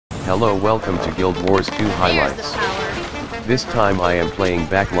Hello, welcome to Guild Wars 2 highlights. This time I am playing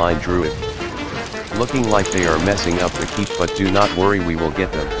Backline Druid. Looking like they are messing up the keep, but do not worry, we will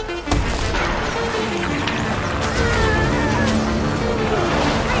get them.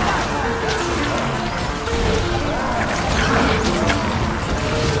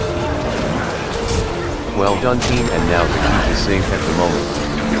 Well done team, and now the keep is safe at the moment.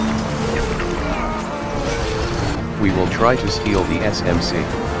 We will try to steal the SMC.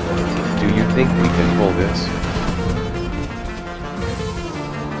 Do you think we can pull this?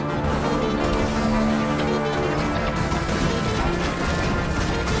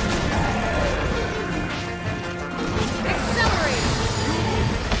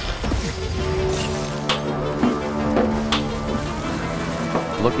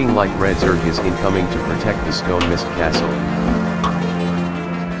 Looking like Red Zerg is incoming to protect the Stone Mist Castle.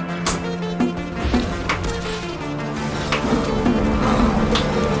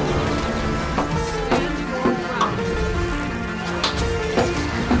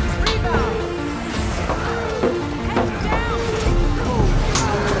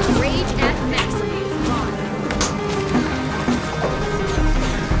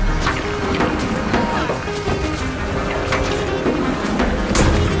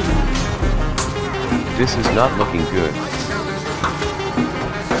 This is not looking good.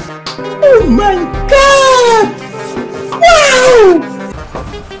 Oh my god! Wow!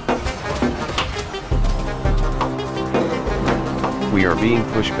 We are being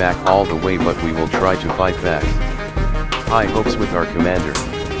pushed back all the way, but we will try to fight back. High hopes with our commander.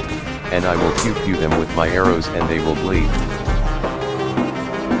 And I will pew them with my arrows and they will bleed.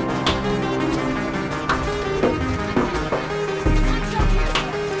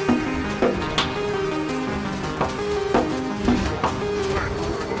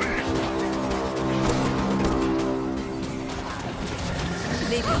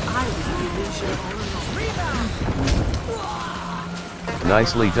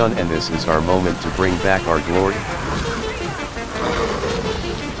 Nicely done, and this is our moment to bring back our glory.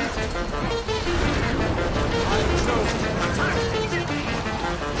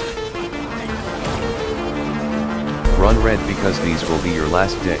 Run red, because these will be your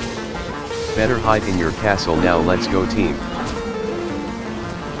last day. Better hide in your castle now. Let's go team.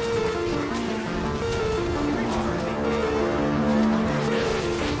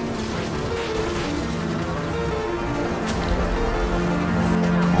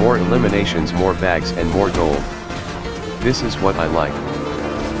 More eliminations, more bags, and more gold. This is what I like.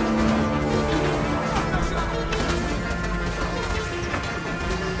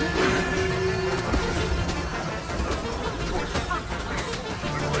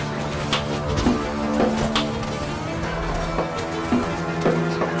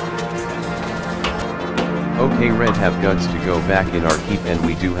 Okay, red have guts to go back in our keep, and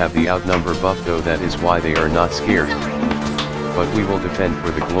we do have the outnumber buff, though that is why they are not scared. But we will defend for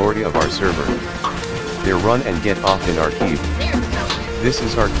the glory of our server. There, run and get off in our keep. This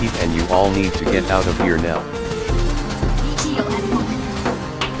is our keep, and you all need to get out of here now.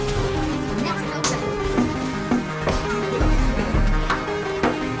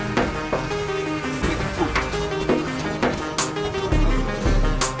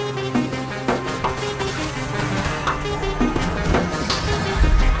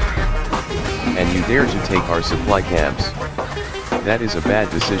 And you dare to take our supply camps. That is a bad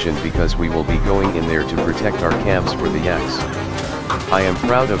decision, because we will be going in there to protect our camps for the yaks. I am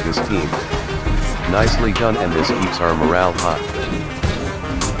proud of this team. Nicely done, and this keeps our morale high.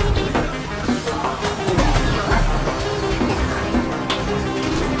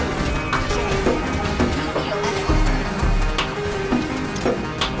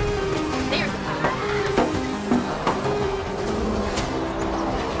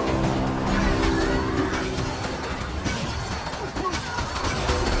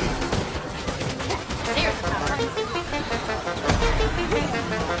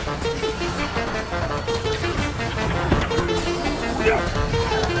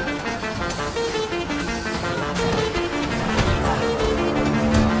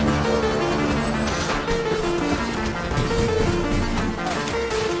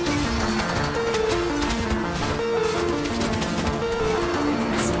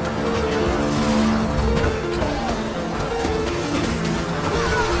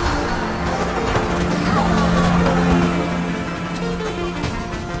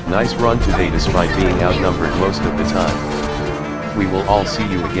 Nice run today despite being outnumbered most of the time. We will all see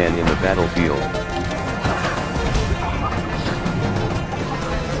you again in the battlefield.